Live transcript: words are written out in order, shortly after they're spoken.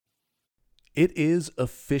It is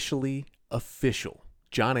officially official.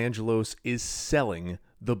 John Angelos is selling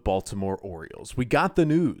the Baltimore Orioles. We got the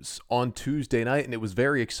news on Tuesday night, and it was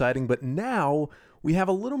very exciting, but now we have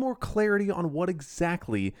a little more clarity on what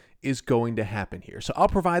exactly is going to happen here. So I'll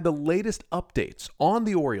provide the latest updates on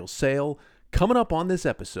the Orioles sale coming up on this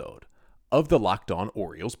episode of the Locked On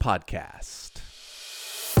Orioles podcast.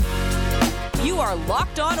 You are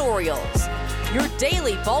Locked On Orioles, your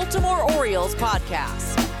daily Baltimore Orioles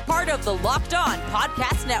podcast. Part of the Locked On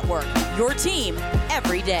Podcast Network, your team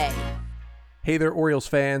every day. Hey there, Orioles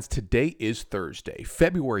fans. Today is Thursday,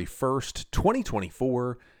 February 1st,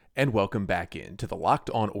 2024, and welcome back into the Locked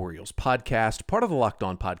On Orioles podcast, part of the Locked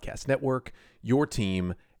On Podcast Network, your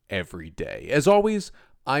team every day. As always,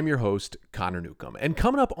 I'm your host, Connor Newcomb, and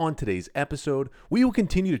coming up on today's episode, we will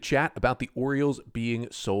continue to chat about the Orioles being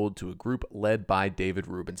sold to a group led by David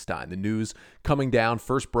Rubenstein. The news coming down,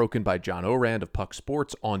 first broken by John Orand of Puck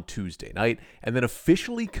Sports on Tuesday night, and then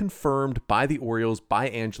officially confirmed by the Orioles, by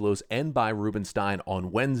Angelos, and by Rubenstein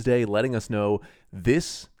on Wednesday, letting us know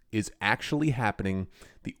this is actually happening.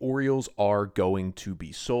 The Orioles are going to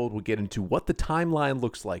be sold. We'll get into what the timeline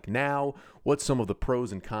looks like now, what some of the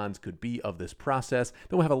pros and cons could be of this process.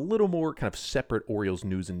 Then we'll have a little more kind of separate Orioles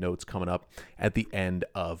news and notes coming up at the end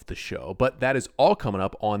of the show. But that is all coming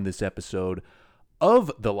up on this episode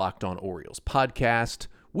of the Locked On Orioles podcast,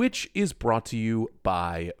 which is brought to you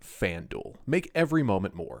by FanDuel. Make every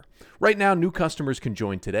moment more. Right now, new customers can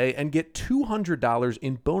join today and get $200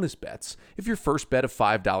 in bonus bets if your first bet of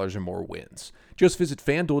 $5 or more wins. Just visit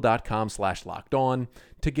FanDuel.com/lockedon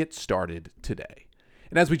to get started today.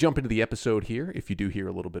 And as we jump into the episode here, if you do hear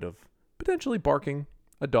a little bit of potentially barking,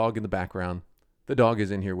 a dog in the background, the dog is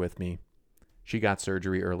in here with me. She got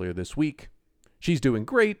surgery earlier this week. She's doing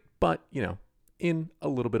great, but, in a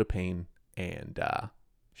little bit of pain, and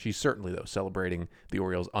she's certainly, though, celebrating the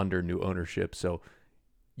Orioles under new ownership, so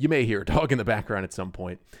you may hear a dog in the background at some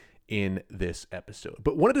point in this episode.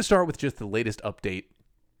 But wanted to start with just the latest update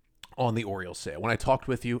on the Orioles sale. When I talked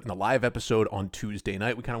with you in the live episode on Tuesday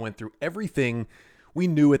night, we kind of went through everything we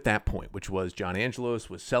knew at that point, which was John Angelos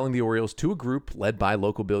was selling the Orioles to a group led by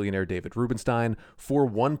local billionaire David Rubenstein for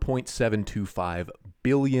 $1.725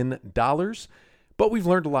 billion. But we've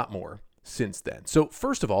learned a lot more since then. So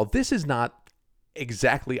first of all, this is not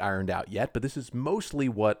exactly ironed out yet, but this is mostly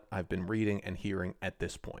what I've been reading and hearing at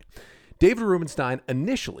this point. David Rubenstein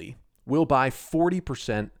initially will buy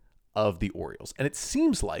 40% of the Orioles, and it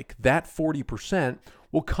seems like that 40%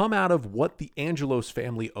 will come out of what the Angelos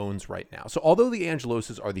family owns right now. So although the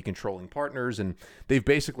Angeloses are the controlling partners and they've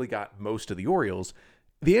basically got most of the Orioles,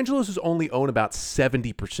 the Angeloses only own about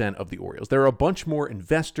 70% of the Orioles. There are a bunch more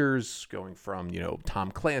investors going from,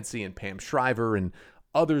 Tom Clancy and Pam Shriver and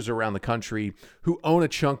others around the country who own a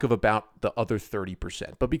chunk of about the other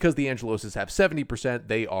 30%. But because the Angeloses have 70%,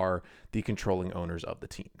 they are the controlling owners of the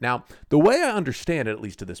team. Now, the way I understand it, at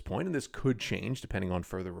least to this point, and this could change depending on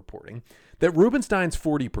further reporting, that Rubenstein's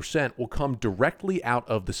 40% will come directly out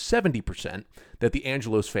of the 70% that the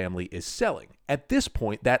Angelos family is selling. At this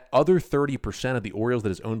point, that other 30% of the Orioles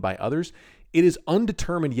that is owned by others, it is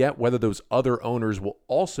undetermined yet whether those other owners will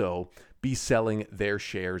also be selling their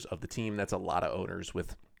shares of the team. That's a lot of owners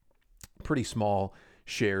with pretty small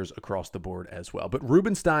shares across the board as well. But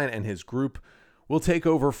Rubenstein and his group will take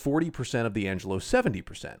over 40% of the Angelos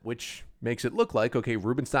 70%, which makes it look like, okay,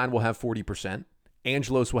 Rubenstein will have 40%,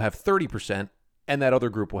 Angelos will have 30%, and that other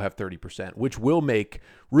group will have 30%, which will make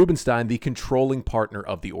Rubenstein the controlling partner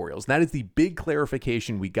of the Orioles. And that is the big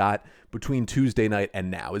clarification we got between Tuesday night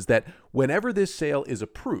and now, is that whenever this sale is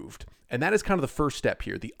approved, and that is kind of the first step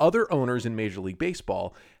here, the other owners in Major League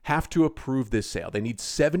Baseball have to approve this sale. They need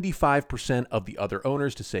 75% of the other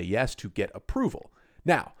owners to say yes to get approval.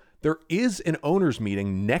 Now, there is an owners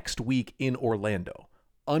meeting next week in Orlando.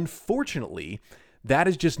 Unfortunately, that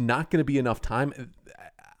is just not going to be enough time.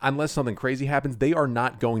 Unless something crazy happens, they are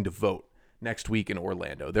not going to vote next week in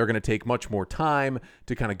Orlando. They're going to take much more time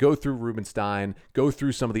to kind of go through Rubenstein, go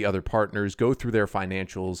through some of the other partners, go through their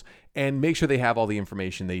financials, and make sure they have all the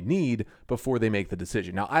information they need before they make the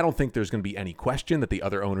decision. Now, I don't think there's going to be any question that the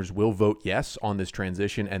other owners will vote yes on this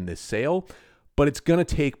transition and this sale, but it's going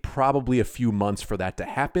to take probably a few months for that to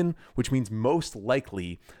happen, which means most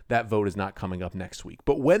likely that vote is not coming up next week.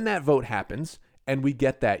 But when that vote happens and we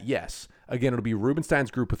get that yes, again, it'll be Rubenstein's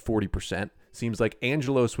group with 40%, seems like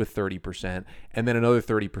Angelos with 30%, and then another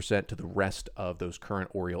 30% to the rest of those current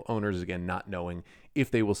Oriole owners, again, not knowing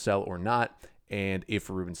if they will sell or not and if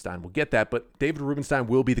Rubenstein will get that. But David Rubenstein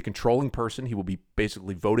will be the controlling person. He will be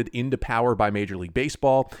basically voted into power by Major League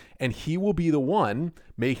Baseball, and he will be the one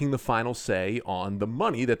making the final say on the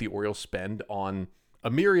money that the Orioles spend on a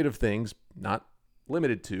myriad of things, not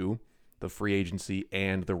limited to the free agency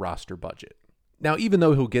and the roster budget. Now, even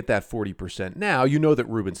though he'll get that 40% now, you know that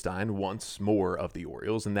Rubenstein wants more of the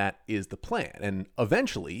Orioles, and that is the plan. And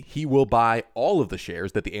eventually, he will buy all of the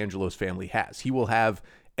shares that the Angelos family has. He will have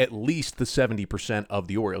at least the 70% of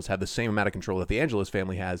the Orioles, have the same amount of control that the Angelos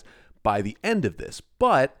family has by the end of this.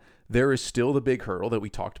 But there is still the big hurdle that we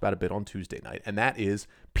talked about a bit on Tuesday night, and that is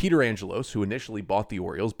Peter Angelos, who initially bought the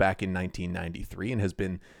Orioles back in 1993 and has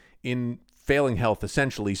been in failing health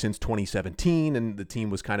essentially since 2017, and the team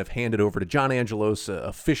was kind of handed over to John Angelos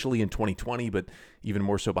officially in 2020, but even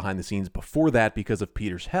more so behind the scenes before that because of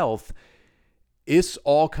Peter's health. This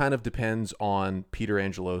all kind of depends on Peter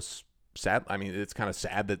Angelos. I mean, it's kind of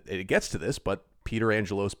sad that it gets to this, but Peter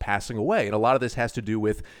Angelos passing away. And a lot of this has to do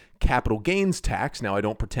with capital gains tax. Now, I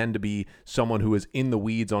don't pretend to be someone who is in the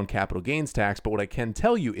weeds on capital gains tax, but what I can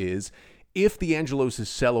tell you is if the Angeloses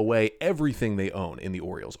sell away everything they own in the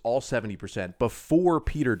Orioles, all 70%, before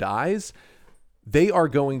Peter dies, they are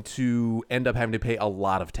going to end up having to pay a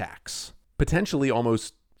lot of tax, potentially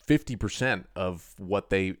almost 50% of what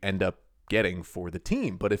they end up getting for the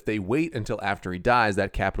team. But if they wait until after he dies,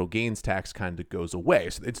 that capital gains tax kind of goes away.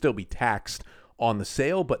 So they'd still be taxed on the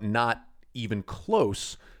sale, but not even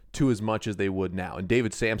close to as much as they would now. And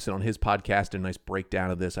David Sampson on his podcast did a nice breakdown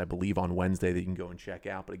of this, I believe, on Wednesday that you can go and check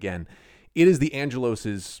out. But again, it is the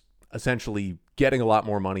Angeloses essentially getting a lot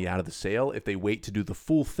more money out of the sale if they wait to do the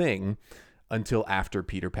full thing until after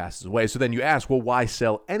Peter passes away. So then you ask, well, why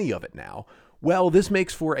sell any of it now? Well, this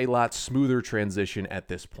makes for a lot smoother transition at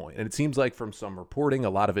this point. And it seems like from some reporting, a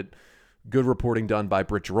lot of it good reporting done by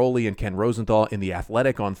Britt Giroli and Ken Rosenthal in The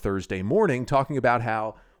Athletic on Thursday morning, talking about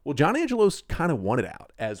how, well, John Angelos kind of wanted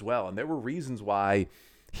out as well. And there were reasons why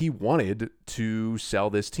he wanted to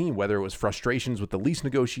sell this team, whether it was frustrations with the lease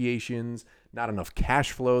negotiations, not enough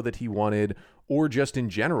cash flow that he wanted, or just in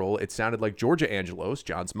general, it sounded like Georgia Angelos,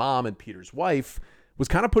 John's mom and Peter's wife, was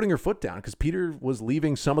kind of putting her foot down because Peter was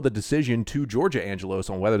leaving some of the decision to Georgia Angelos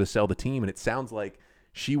on whether to sell the team. And it sounds like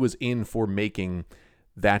she was in for making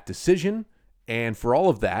that decision. And for all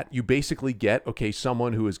of that, you basically get, okay,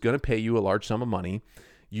 someone who is going to pay you a large sum of money.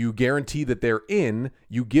 You guarantee that they're in,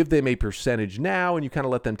 you give them a percentage now, and you kind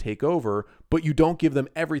of let them take over, but you don't give them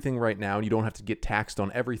everything right now, and you don't have to get taxed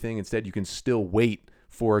on everything. Instead, you can still wait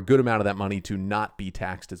for a good amount of that money to not be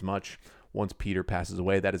taxed as much once Peter passes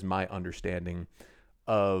away. That is my understanding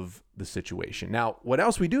of the situation. Now, what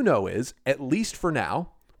else we do know is, at least for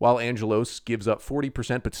now, while Angelos gives up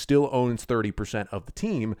 40% but still owns 30% of the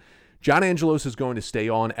team, John Angelos is going to stay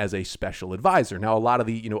on as a special advisor. Now, a lot of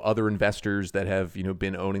the other investors that have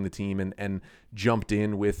been owning the team and jumped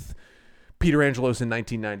in with Peter Angelos in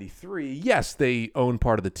 1993, yes, they own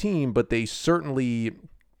part of the team, but they certainly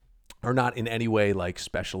are not in any way like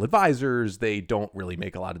special advisors. They don't really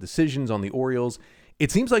make a lot of decisions on the Orioles. It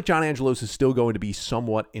seems like John Angelos is still going to be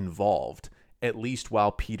somewhat involved, at least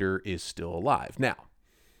while Peter is still alive. Now,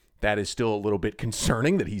 that is still a little bit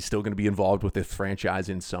concerning that he's still going to be involved with this franchise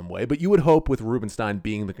in some way. But you would hope with Rubenstein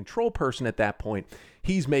being the control person at that point,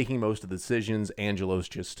 he's making most of the decisions. Angelos,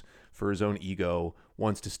 just for his own ego,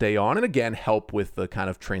 wants to stay on and again help with the kind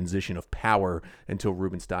of transition of power until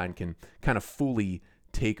Rubenstein can kind of fully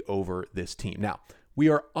take over this team. Now, we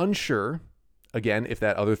are unsure, again, if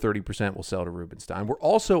that other 30% will sell to Rubenstein. We're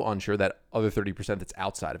also unsure that other 30% that's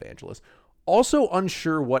outside of Angelos. Also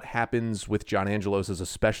unsure what happens with John Angelos as a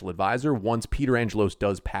special advisor once Peter Angelos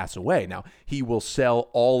does pass away. Now, he will sell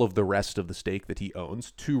all of the rest of the stake that he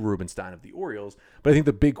owns to Rubenstein of the Orioles, but I think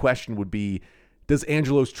the big question would be, does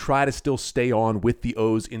Angelos try to still stay on with the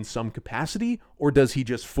O's in some capacity, or does he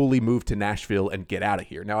just fully move to Nashville and get out of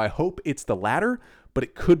here? Now, I hope it's the latter, but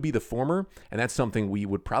it could be the former, and that's something we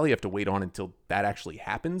would probably have to wait on until that actually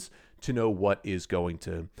happens to know what is going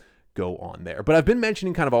to go on there. But I've been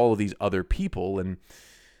mentioning kind of all of these other people, and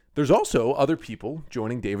there's also other people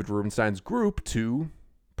joining David Rubenstein's group to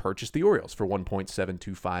purchase the Orioles for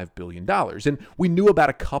 $1.725 billion. And we knew about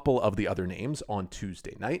a couple of the other names on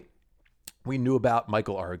Tuesday night. We knew about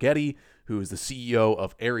Michael Arrighetti, who is the CEO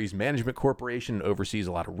of Ares Management Corporation and oversees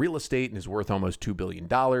a lot of real estate and is worth almost $2 billion.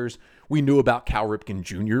 We knew about Cal Ripken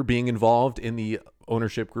Jr. being involved in the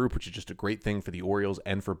ownership group, which is just a great thing for the Orioles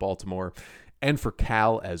and for Baltimore and for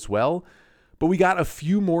Cal as well. But we got a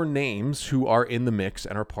few more names who are in the mix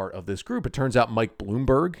and are part of this group. It turns out Mike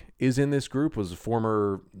Bloomberg is in this group, was a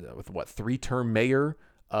former, 3-term mayor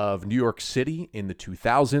of New York City in the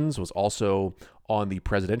 2000s, was also on the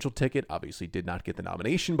presidential ticket, obviously did not get the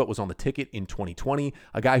nomination, but was on the ticket in 2020,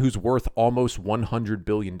 a guy who's worth almost $100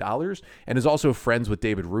 billion and is also friends with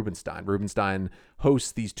David Rubenstein. Rubenstein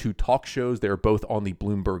hosts these two talk shows. They're both on the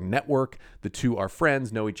Bloomberg network. The two are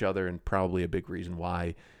friends, know each other, and probably a big reason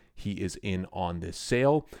why he is in on this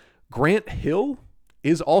sale. Grant Hill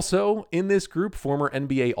is also in this group, former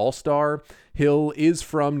NBA All-Star. Hill is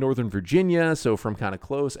from Northern Virginia, so from kind of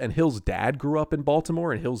close. And Hill's dad grew up in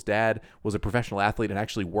Baltimore, and Hill's dad was a professional athlete and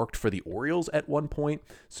actually worked for the Orioles at one point.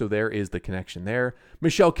 So there is the connection there.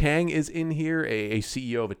 Michelle Kang is in here, a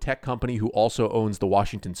CEO of a tech company who also owns the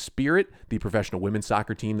Washington Spirit, the professional women's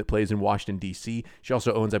soccer team that plays in Washington, D.C. She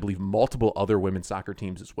also owns, I believe, multiple other women's soccer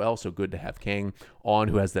teams as well. So good to have Kang on,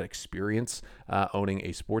 who has that experience owning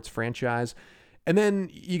a sports franchise. And then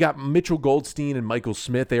you got Mitchell Goldstein and Michael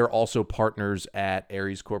Smith. They are also partners at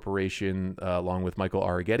Ares Corporation, along with Michael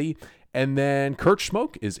Arrighetti. And then Kurt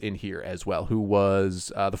Schmoke is in here as well, who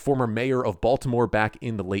was the former mayor of Baltimore back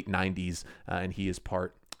in the late 90s, and he is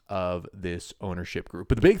part of this ownership group.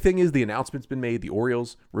 But the big thing is the announcement's been made. The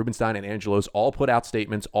Orioles, Rubenstein and Angelos all put out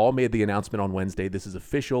statements, all made the announcement on Wednesday. This is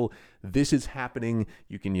official. This is happening.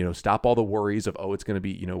 You can, stop all the worries of, it's going to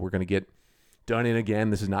be, we're going to get done in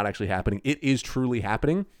again. This is not actually happening. It is truly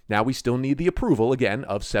happening. Now we still need the approval again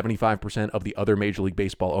of 75% of the other Major League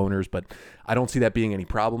Baseball owners, but I don't see that being any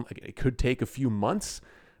problem. It could take a few months.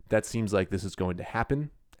 That seems like this is going to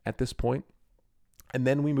happen at this point. And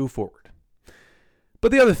then we move forward.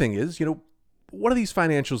 But the other thing is, what do these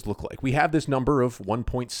financials look like? We have this number of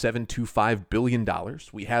 $1.725 billion.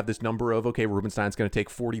 We have this number of, Rubenstein's going to take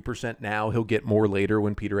 40% now. He'll get more later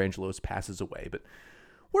when Peter Angelos passes away. But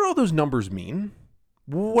what do all those numbers mean?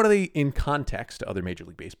 What are they in context to other Major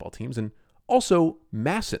League Baseball teams? And also,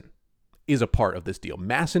 MASN is a part of this deal.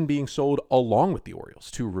 MASN being sold along with the Orioles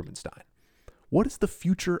to Rubenstein. What is the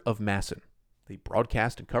future of MASN? They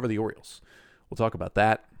broadcast and cover the Orioles. We'll talk about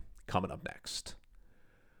that coming up next.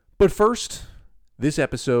 But first, this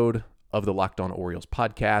episode of the Locked On Orioles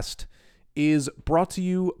podcast is brought to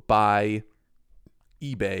you by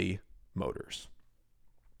eBay Motors.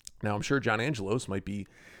 Now, I'm sure John Angelos might be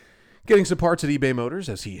getting some parts at eBay Motors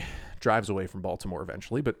as he drives away from Baltimore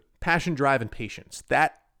eventually, but passion, drive, and patience,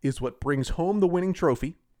 that is what brings home the winning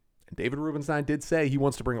trophy. And David Rubenstein did say he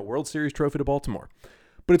wants to bring a World Series trophy to Baltimore,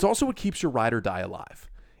 but it's also what keeps your ride or die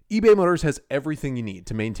alive. eBay Motors has everything you need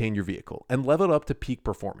to maintain your vehicle and level it up to peak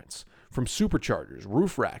performance. From superchargers,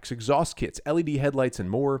 roof racks, exhaust kits, LED headlights,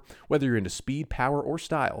 and more, whether you're into speed, power, or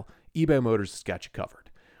style, eBay Motors has got you covered.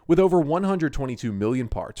 With over 122 million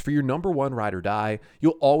parts for your number one ride or die,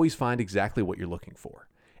 you'll always find exactly what you're looking for.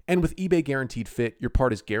 And with eBay Guaranteed Fit, your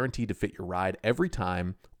part is guaranteed to fit your ride every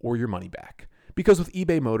time or your money back. Because with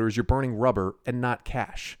eBay Motors, you're burning rubber and not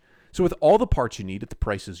cash. So with all the parts you need at the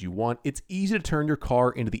prices you want, it's easy to turn your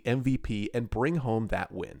car into the MVP and bring home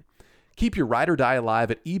that win. Keep your ride or die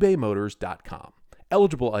alive at ebaymotors.com.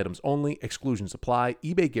 Eligible items only, exclusions apply,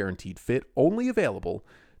 eBay Guaranteed Fit only available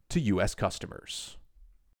to U.S. customers.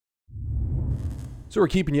 So we're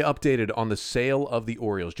keeping you updated on the sale of the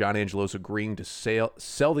Orioles. John Angelos agreeing to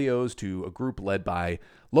sell the O's to a group led by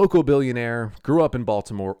local billionaire, grew up in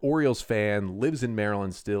Baltimore, Orioles fan, lives in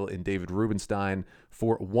Maryland still, in David Rubenstein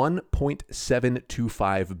for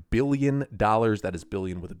 $1.725 billion. That is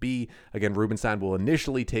billion with a B. Again, Rubenstein will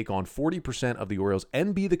initially take on 40% of the Orioles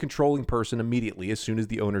and be the controlling person immediately as soon as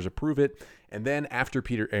the owners approve it. And then after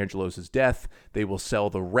Peter Angelos' death, they will sell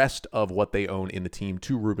the rest of what they own in the team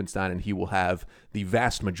to Rubenstein, and he will have the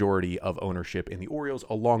vast majority of ownership in the Orioles,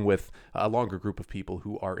 along with a longer group of people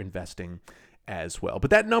who are investing as well.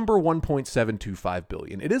 But that number, $1.725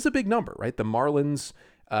 billion, it is a big number, right? The Marlins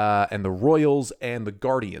and the Royals and the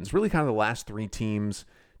Guardians, really kind of the last three teams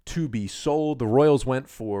to be sold. The Royals went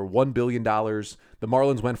for $1 billion. The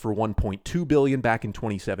Marlins went for $1.2 billion back in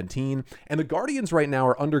 2017. And the Guardians right now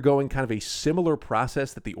are undergoing kind of a similar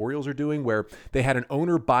process that the Orioles are doing, where they had an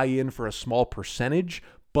owner buy in for a small percentage,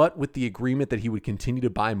 but with the agreement that he would continue to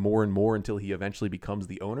buy more and more until he eventually becomes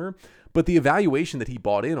the owner. But the evaluation that he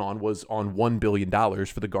bought in on was on $1 billion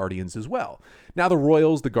for the Guardians as well. Now, the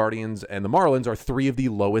Royals, the Guardians, and the Marlins are three of the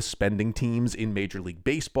lowest spending teams in Major League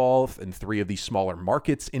Baseball and three of the smaller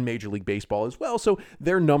markets in Major League Baseball as well. So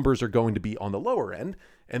their numbers are going to be on the lower end.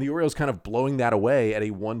 And the Orioles kind of blowing that away at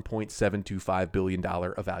a $1.725 billion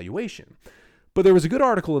evaluation. But there was a good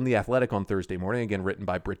article in The Athletic on Thursday morning, again written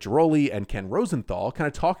by Britt Giroli and Ken Rosenthal, kind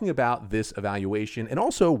of talking about this evaluation and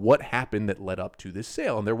also what happened that led up to this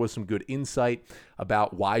sale. And there was some good insight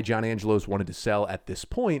about why John Angelos wanted to sell at this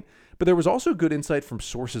point, but there was also good insight from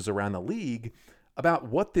sources around the league about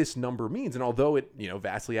what this number means. And although it,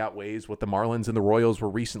 vastly outweighs what the Marlins and the Royals were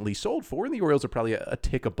recently sold for, and the Orioles are probably a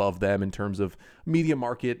tick above them in terms of media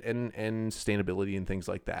market and sustainability and things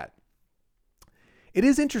like that. It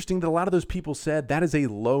is interesting that a lot of those people said that is a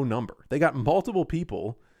low number. They got multiple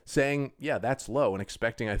people saying, yeah, that's low, and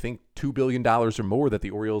expecting, I think, $2 billion or more that the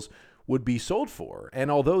Orioles would be sold for. And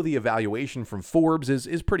although the evaluation from Forbes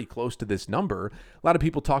is pretty close to this number, a lot of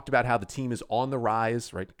people talked about how the team is on the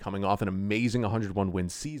rise, right? Coming off an amazing 101-win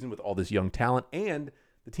season with all this young talent, and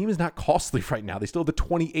the team is not costly right now. They still have the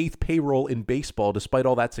 28th payroll in baseball despite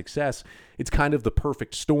all that success. It's kind of the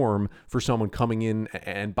perfect storm for someone coming in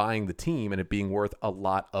and buying the team and it being worth a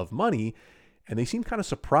lot of money. And they seem kind of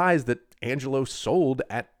surprised that Angelo sold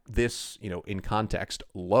at this, in context,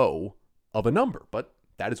 low of a number. But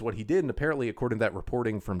that is what he did. And apparently, according to that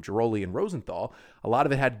reporting from Giroli and Rosenthal, a lot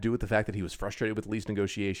of it had to do with the fact that he was frustrated with lease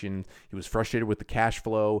negotiation. He was frustrated with the cash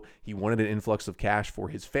flow. He wanted an influx of cash for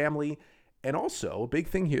his family. And also, a big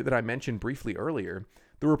thing here that I mentioned briefly earlier,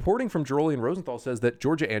 the reporting from Giroli and Rosenthal says that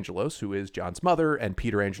Georgia Angelos, who is John's mother, and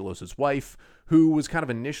Peter Angelos' wife, who was kind of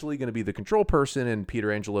initially going to be the control person, and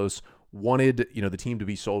Peter Angelos wanted, the team to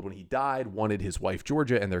be sold when he died, wanted his wife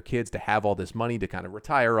Georgia and their kids to have all this money to kind of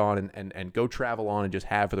retire on and go travel on and just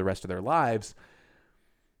have for the rest of their lives.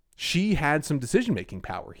 She had some decision-making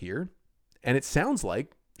power here, and it sounds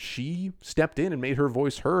like she stepped in and made her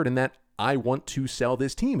voice heard in that I want to sell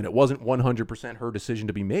this team. And it wasn't 100% her decision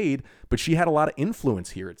to be made, but she had a lot of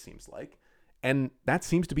influence here, it seems like. And that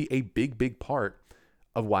seems to be a big, big part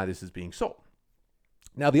of why this is being sold.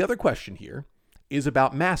 Now, the other question here is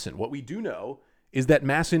about MASN. What we do know is that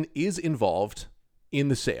MASN is involved in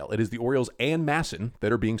the sale. It is the Orioles and MASN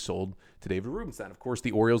that are being sold to David Rubenstein. Of course,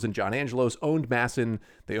 the Orioles and John Angelos owned MASN.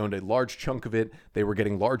 They owned a large chunk of it. They were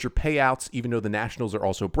getting larger payouts, even though the Nationals are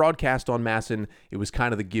also broadcast on MASN. It was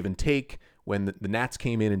kind of the give and take when the Nats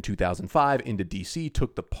came in 2005 into DC,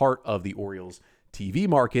 took the part of the Orioles TV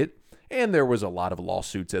market. And there was a lot of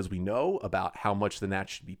lawsuits, as we know, about how much the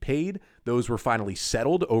Nats should be paid. Those were finally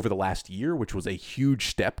settled over the last year, which was a huge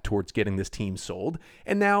step towards getting this team sold.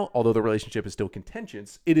 And now, although the relationship is still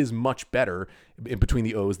contentious, it is much better in between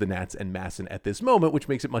the O's, the Nats, and MASN at this moment, which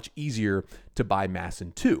makes it much easier to buy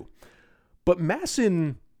MASN too. But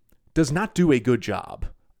MASN does not do a good job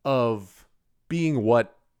of being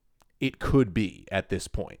what it could be at this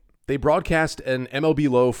point. They broadcast an MLB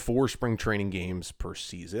low 4 spring training games per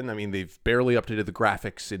season. I mean, they've barely updated the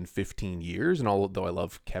graphics in 15 years. And although I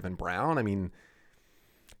love Kevin Brown, I mean,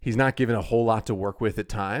 he's not given a whole lot to work with at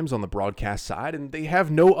times on the broadcast side. And they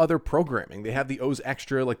have no other programming. They have the O's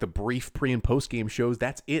Extra, like the brief pre- and post-game shows.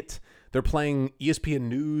 That's it. They're playing ESPN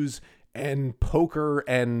News and poker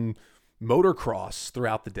and motocross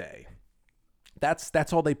throughout the day.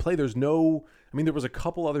 That's all they play. There's no... I mean, there was a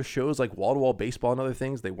couple other shows like wall-to-wall baseball and other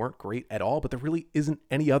things. They weren't great at all, but there really isn't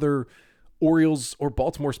any other Orioles or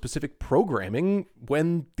Baltimore-specific programming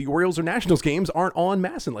when the Orioles or Nationals games aren't on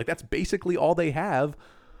MASN. Like, that's basically all they have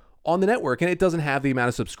on the network, and it doesn't have the amount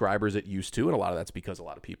of subscribers it used to, and a lot of that's because a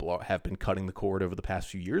lot of people have been cutting the cord over the past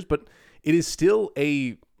few years, but it is still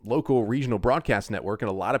a local regional broadcast network, and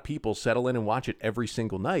a lot of people settle in and watch it every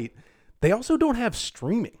single night. They also don't have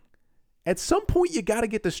streaming. At some point, you got to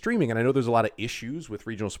get the streaming. And I know there's a lot of issues with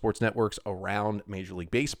regional sports networks around Major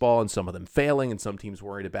League Baseball and some of them failing and some teams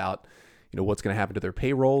worried about, what's going to happen to their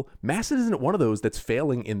payroll. MASN isn't one of those that's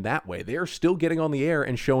failing in that way. They are still getting on the air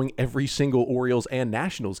and showing every single Orioles and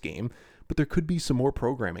Nationals game, but there could be some more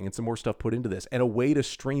programming and some more stuff put into this and a way to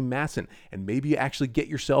stream MASN and maybe actually get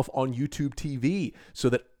yourself on YouTube TV so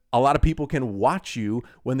that a lot of people can watch you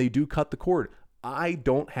when they do cut the cord. I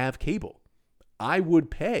don't have cable. I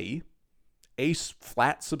would pay a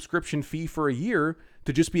flat subscription fee for a year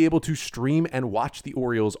to just be able to stream and watch the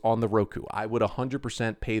Orioles on the Roku. I would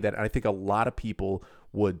 100% pay that, and I think a lot of people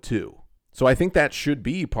would too. So I think that should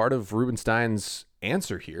be part of Rubenstein's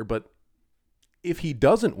answer here, but if he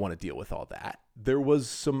doesn't want to deal with all that, there was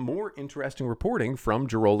some more interesting reporting from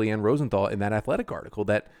Giroli and Rosenthal in that Athletic article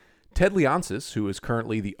that Ted Leonsis, who is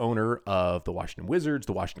currently the owner of the Washington Wizards,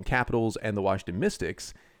 the Washington Capitals, and the Washington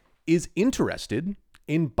Mystics, is interested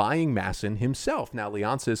in buying MASN himself. Now,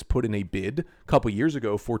 Leonsis put in a bid a couple years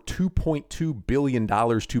ago for $2.2 billion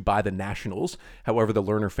to buy the Nationals. However, the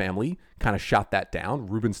Lerner family kind of shot that down.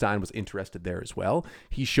 Rubenstein was interested there as well.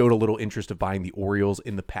 He showed a little interest of buying the Orioles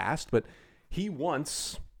in the past, but he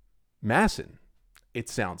wants MASN, it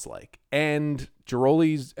sounds like. And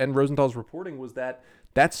Giroli's and Rosenthal's reporting was that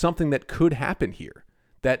that's something that could happen here,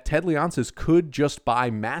 that Ted Leonsis could just buy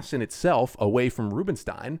MASN itself away from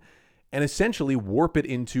Rubenstein and essentially warp it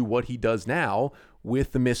into what he does now,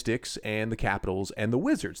 with the Mystics and the Capitals and the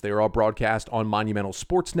Wizards. They are all broadcast on Monumental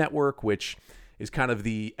Sports Network, which is kind of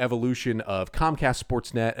the evolution of Comcast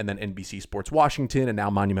Sportsnet and then NBC Sports Washington and now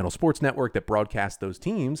Monumental Sports Network that broadcast those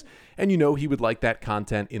teams. And you know he would like that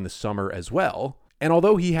content in the summer as well. And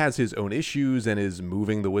although he has his own issues and is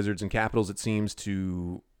moving the Wizards and Capitals, it seems,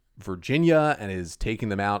 to Virginia and is taking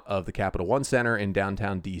them out of the Capital One Center in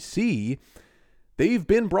downtown DC, they've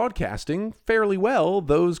been broadcasting fairly well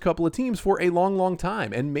those couple of teams for a long, long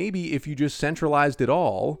time. And maybe if you just centralized it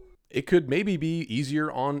all, it could maybe be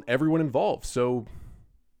easier on everyone involved. So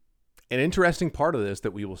an interesting part of this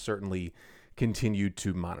that we will certainly continue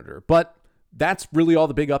to monitor. But that's really all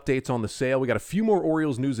the big updates on the sale. We got a few more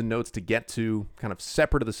Orioles news and notes to get to, kind of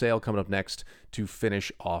separate of the sale, coming up next to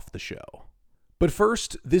finish off the show. But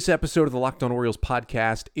first, this episode of the Locked On Orioles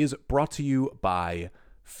podcast is brought to you by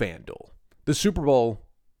FanDuel. The Super Bowl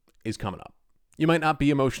is coming up. You might not be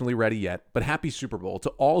emotionally ready yet, but happy Super Bowl to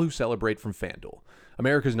all who celebrate from FanDuel,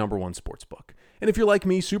 America's #1 sportsbook. And if you're like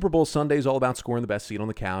me, Super Bowl Sunday is all about scoring the best seat on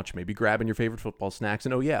the couch, maybe grabbing your favorite football snacks,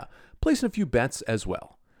 and oh yeah, placing a few bets as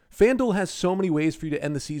well. FanDuel has so many ways for you to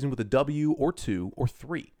end the season with a W or 2 or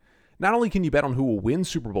 3. Not only can you bet on who will win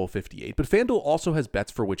Super Bowl 58, but FanDuel also has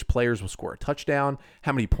bets for which players will score a touchdown,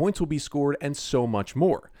 how many points will be scored, and so much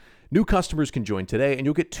more. New customers can join today, and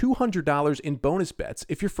you'll get $200 in bonus bets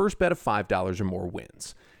if your first bet of $5 or more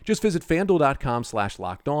wins. Just visit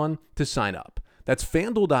FanDuel.com/lockedon to sign up. That's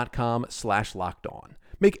FanDuel.com/lockedon.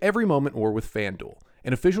 Make every moment more with FanDuel,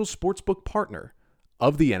 an official sportsbook partner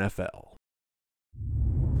of the NFL.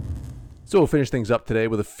 So we'll finish things up today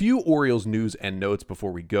with a few Orioles news and notes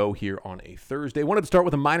before we go here on a Thursday. I wanted to start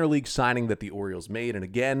with a minor league signing that the Orioles made, and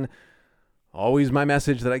again, always my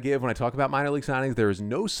message that I give when I talk about minor league signings, there is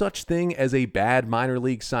no such thing as a bad minor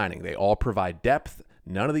league signing. They all provide depth.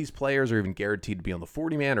 None of these players are even guaranteed to be on the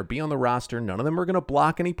 40-man or be on the roster. None of them are going to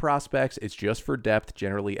block any prospects. It's just for depth,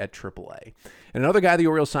 generally at AAA. And another guy the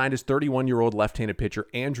Orioles signed is 31-year-old left-handed pitcher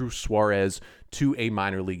Andrew Suarez to a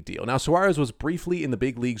minor league deal. Now, Suarez was briefly in the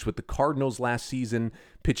big leagues with the Cardinals last season,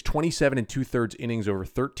 pitched 27 2/3 innings over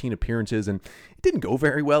 13 appearances, and it didn't go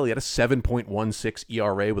very well. He had a 7.16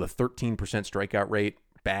 ERA with a 13% strikeout rate,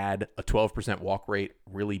 bad, a 12% walk rate,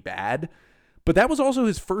 really bad. But that was also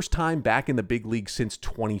his first time back in the big league since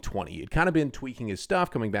 2020. He'd kind of been tweaking his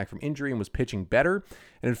stuff, coming back from injury, and was pitching better,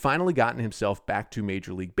 and had finally gotten himself back to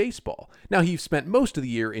Major League Baseball. Now, he spent most of the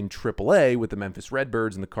year in AAA with the Memphis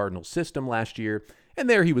Redbirds and the Cardinals system last year, and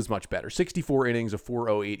there he was much better. 64 innings, a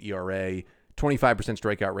 4.08 ERA, 25%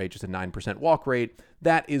 strikeout rate, just a 9% walk rate.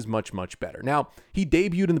 That is much, much better. Now, he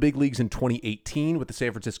debuted in the big leagues in 2018 with the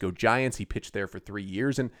San Francisco Giants. He pitched there for 3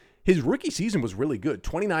 years, and his rookie season was really good.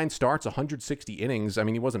 29 starts, 160 innings. I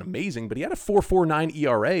mean, he wasn't amazing, but he had a 4.49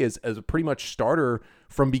 ERA as a pretty much starter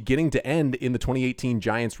from beginning to end in the 2018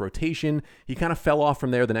 Giants rotation. He kind of fell off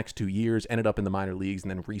from there the next 2 years, ended up in the minor leagues,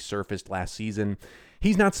 and then resurfaced last season.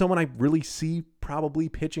 He's not someone I really see probably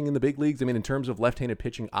pitching in the big leagues. I mean, in terms of left-handed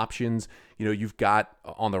pitching options, you know, you've got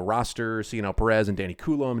on the roster Cionel Perez and Danny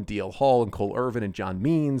Coulomb and DL Hall and Cole Irvin and John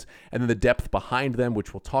Means, and then the depth behind them,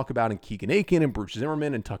 which we'll talk about, in Keegan Aiken and Bruce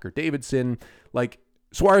Zimmerman and Tucker Davidson. Like,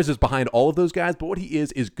 Suarez is behind all of those guys, but what he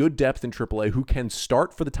is good depth in AAA who can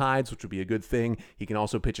start for the Tides, which would be a good thing. He can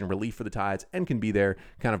also pitch in relief for the Tides and can be there,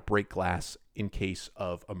 kind of break glass in case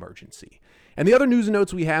of emergency. And the other news and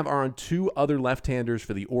notes we have are on two other left-handers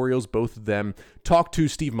for the Orioles. Both of them talked to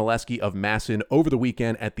Steve Melewski of MASN over the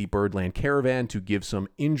weekend at the Birdland Caravan to give some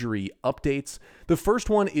injury updates. The first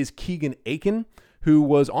one is Keegan Aiken, who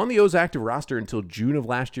was on the O's active roster until June of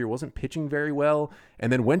last year, wasn't pitching very well,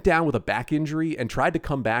 and then went down with a back injury and tried to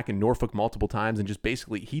come back in Norfolk multiple times, and just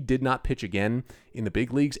basically he did not pitch again in the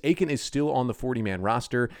big leagues. Aiken is still on the 40-man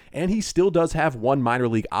roster, and he still does have one minor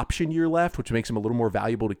league option year left, which makes him a little more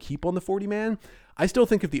valuable to keep on the 40-man. I still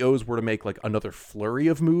think if the O's were to make like another flurry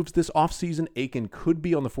of moves this offseason, Aiken could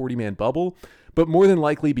be on the 40-man bubble, but more than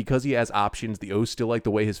likely, because he has options, the O's still like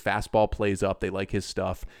the way his fastball plays up. They like his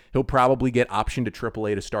stuff. He'll probably get optioned to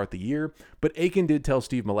AAA to start the year, but Aiken did tell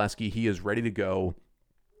Steve Melewski he is ready to go.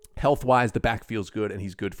 Health-wise, the back feels good, and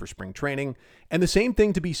he's good for spring training. And the same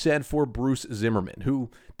thing to be said for Bruce Zimmerman, who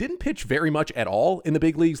didn't pitch very much at all in the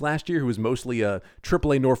big leagues last year, who was mostly a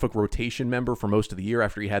AAA Norfolk rotation member for most of the year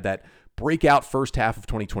after he had that breakout first half of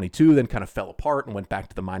 2022, then kind of fell apart and went back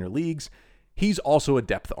to the minor leagues. He's also a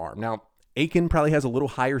depth arm. Now, Aiken probably has a little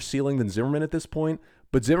higher ceiling than Zimmerman at this point,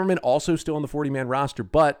 But Zimmerman also still on the 40-man roster,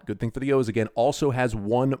 but good thing for the O's again, also has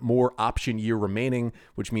one more option year remaining,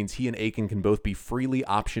 which means he and Aiken can both be freely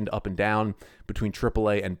optioned up and down between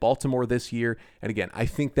AAA and Baltimore this year. And again, I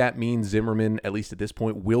think that means Zimmerman, at least at this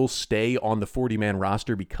point, will stay on the 40-man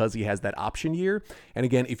roster because he has that option year. And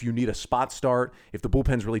again, if you need a spot start, if the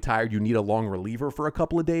bullpen's really tired, you need a long reliever for a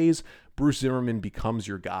couple of days, Bruce Zimmerman becomes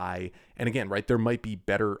your guy. And again, right, there might be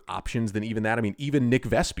better options than even that. I mean, even Nick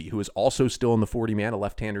Vespi, who is also still in the 40-man, a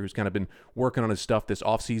left-hander who's kind of been working on his stuff this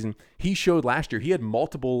offseason. He showed last year he had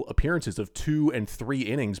multiple appearances of 2 and 3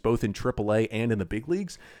 innings, both in AAA and in the big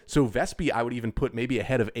leagues. So Vespi, I would even put maybe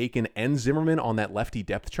ahead of Aiken and Zimmerman on that lefty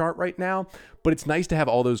depth chart right now. But it's nice to have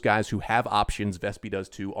all those guys who have options, Vespi does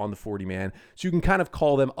too, on the 40-man. So you can kind of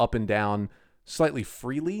call them up and down slightly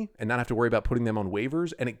freely and not have to worry about putting them on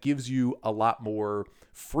waivers. And it gives you a lot more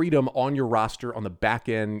freedom on your roster on the back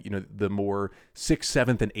end, the more 6th,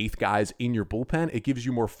 7th, and 8th guys in your bullpen. It gives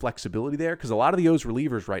you more flexibility there because a lot of the O's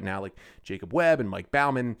relievers right now, like Jacob Webb and Mike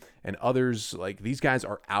Baumann and others, like these guys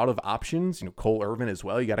are out of options. Cole Irvin as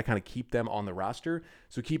well. You got to kind of keep them on the roster.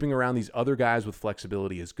 So keeping around these other guys with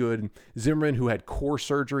flexibility is good. Zimmerman, who had core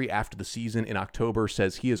surgery after the season in October,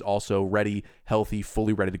 says he is also ready, healthy,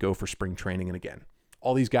 fully ready to go for spring training. And again,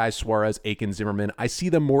 all these guys, Suarez, Aiken, Zimmerman, I see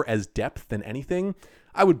them more as depth than anything.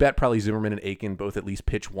 I would bet probably Zimmerman and Aiken both at least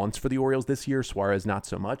pitch once for the Orioles this year. Suarez, not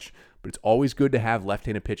so much, but it's always good to have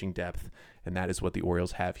left-handed pitching depth, and that is what the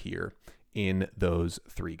Orioles have here in those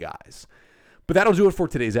 3 guys. But that'll do it for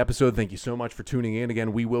today's episode. Thank you so much for tuning in.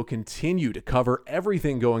 Again, we will continue to cover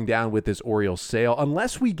everything going down with this Orioles sale.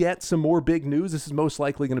 Unless we get some more big news, this is most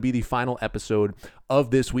likely going to be the final episode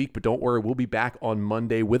of this week. But don't worry, we'll be back on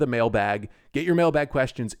Monday with a mailbag. Get your mailbag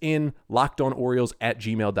questions in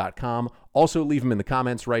lockedonorioles@gmail.com. Also, leave them in the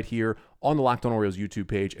comments right here on the Locked On Orioles YouTube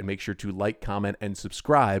page, and make sure to like, comment, and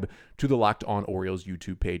subscribe to the Locked On Orioles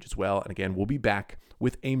YouTube page as well. And again, we'll be back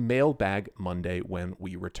with a mailbag Monday when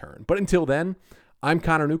we return. But until then, I'm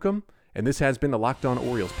Connor Newcomb, and this has been the Locked On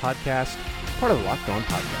Orioles podcast, part of the Locked On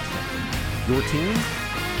Podcast Network. Your team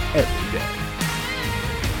every day.